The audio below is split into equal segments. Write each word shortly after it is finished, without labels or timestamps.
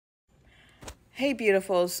Hey,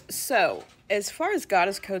 beautifuls. So, as far as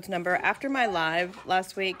Goddess Code's number, after my live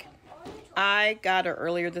last week, I got, or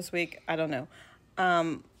earlier this week, I don't know,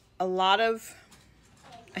 a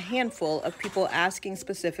handful of people asking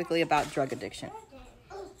specifically about drug addiction.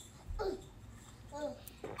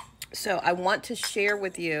 So, I want to share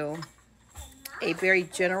with you a very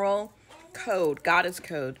general code, Goddess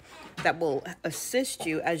Code, that will assist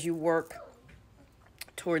you as you work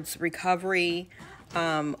towards recovery,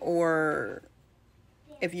 or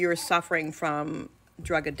if you're suffering from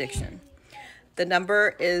drug addiction. The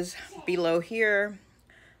number is below here,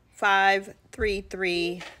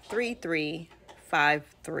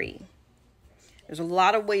 5333353. There's a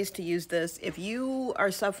lot of ways to use this. If you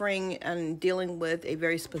are suffering and dealing with a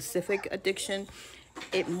very specific addiction,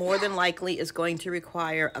 it more than likely is going to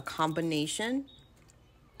require a combination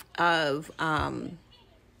of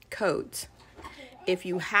codes. If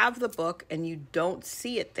you have the book and you don't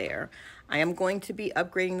see it there, I am going to be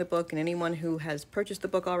upgrading the book, and anyone who has purchased the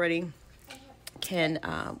book already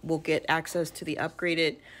will get access to the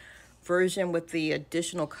upgraded version with the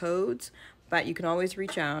additional codes. But you can always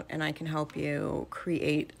reach out and I can help you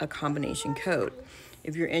create a combination code.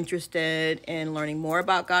 If you're interested in learning more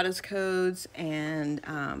about Goddess Codes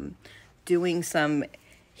and doing some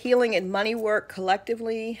healing and money work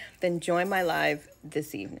collectively, then join my live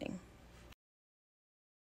this evening.